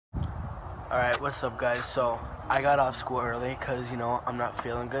Alright, what's up guys? So, I got off school early because, I'm not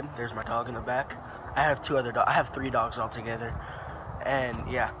feeling good. There's my dog in the back. I have I have 3 dogs altogether.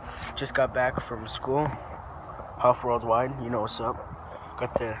 And yeah, just got back from school. Huff Worldwide, you know what's up.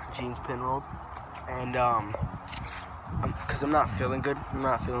 Got the jeans pin rolled. And, because I'm not feeling good. I'm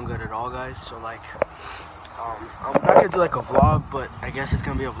not feeling good at all, guys. So, like, I'm not going to do, like, a vlog, but I guess it's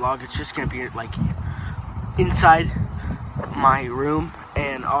going to be a vlog. It's just going to be, like, inside my room.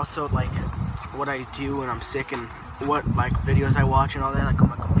 And also, like, what I do when I'm sick and what, like, videos I watch and all that, like, on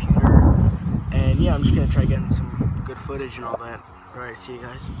my computer. And, yeah, I'm just going to try getting some good footage and all that. Alright, see you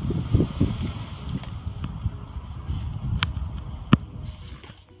guys.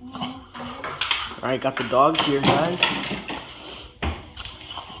 Alright, got the dog here, guys.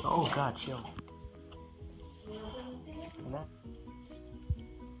 Oh, God, chill.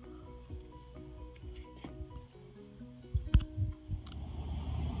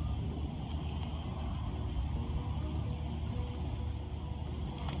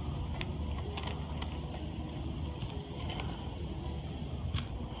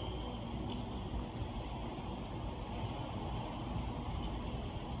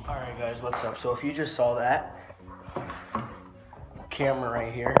 Alright guys, what's up? So if you just saw that camera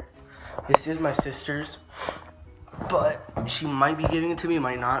right here, this is my sister's, but she might be giving it to me,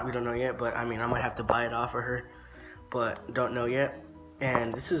 might not, we don't know yet, but I mean I might have to buy it off of her, but don't know yet.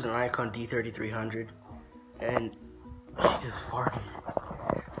 And this is an Nikon D3300, and she just farted.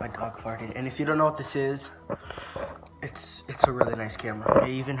 My dog farted. And if you don't know what this is, it's a really nice camera.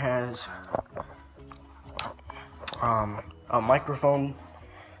 It even has a microphone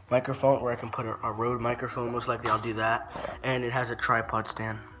where I can put a Rode microphone. Most likely I'll do that. And it has a tripod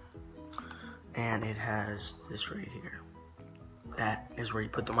stand. And it has this right here. That is where you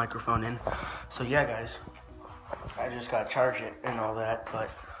put the microphone in. So yeah, guys, I just gotta charge it and all that. But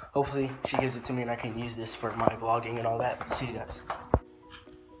hopefully she gives it to me and I can use this for my vlogging and all that. See you guys.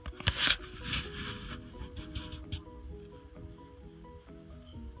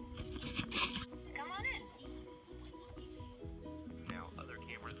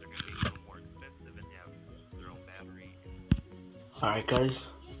 Alright guys,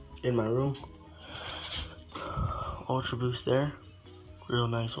 in my room, Ultra Boost there, real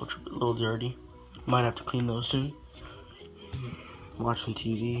nice, a little dirty, might have to clean those soon. Watching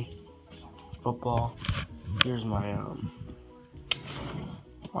TV, football. Here's my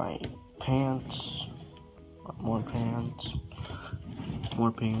my pants, more pants,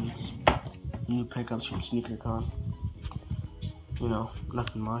 new pickups from SneakerCon,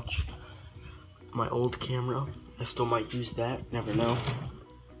 nothing much. My old camera, I still might use that, never know.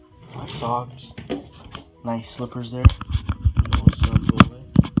 My socks, nice slippers there,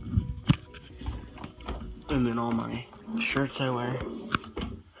 and then all my shirts I wear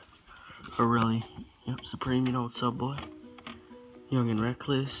are really, Supreme, you know what's up, boy. Young and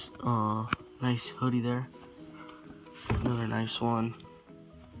Reckless, nice hoodie there, another nice one,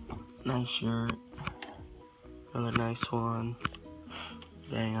 nice shirt, another nice one,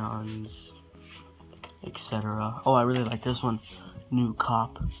 Vans, etc. Oh, I really like this one, New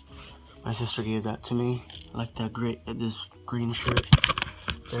Cop. My sister gave that to me. I like that this green shirt.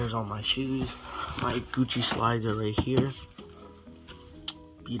 There's all my shoes. My Gucci slides are right here.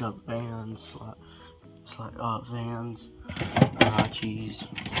 Beat up Vans, Vans, Huaraches,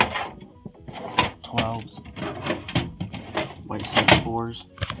 12s, white size 4s,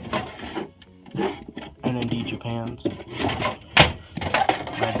 NMD Japans,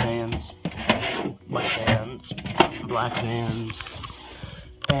 red Vans, white Vans, black Vans,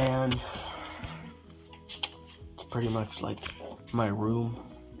 and it's pretty much like my room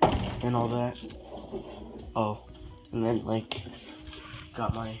and all that. Oh, and then like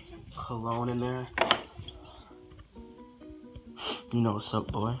got my cologne in there. You know what's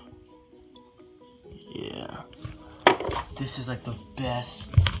up, boy. Yeah. This is like the best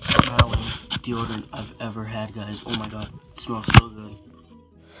smelling deodorant I've ever had, guys. Oh my god, it smells so good.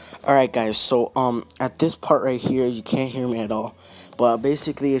 Alright guys, so at this part right here, you can't hear me at all, but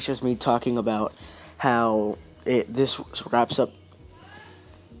basically it's just me talking about how this wraps up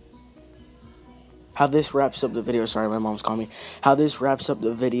the video. Sorry, my mom's calling me. How this wraps up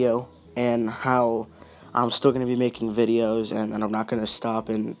the video, and how I'm still going to be making videos, and I'm not going to stop,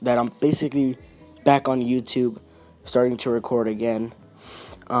 and that I'm basically back on YouTube, starting to record again.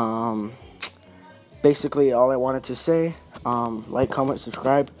 Basically all I wanted to say, like, comment,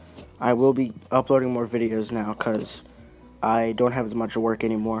 subscribe. I will be uploading more videos now because I don't have as much work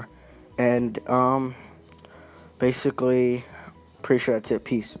anymore. And basically, pretty sure that's it.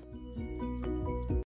 Peace.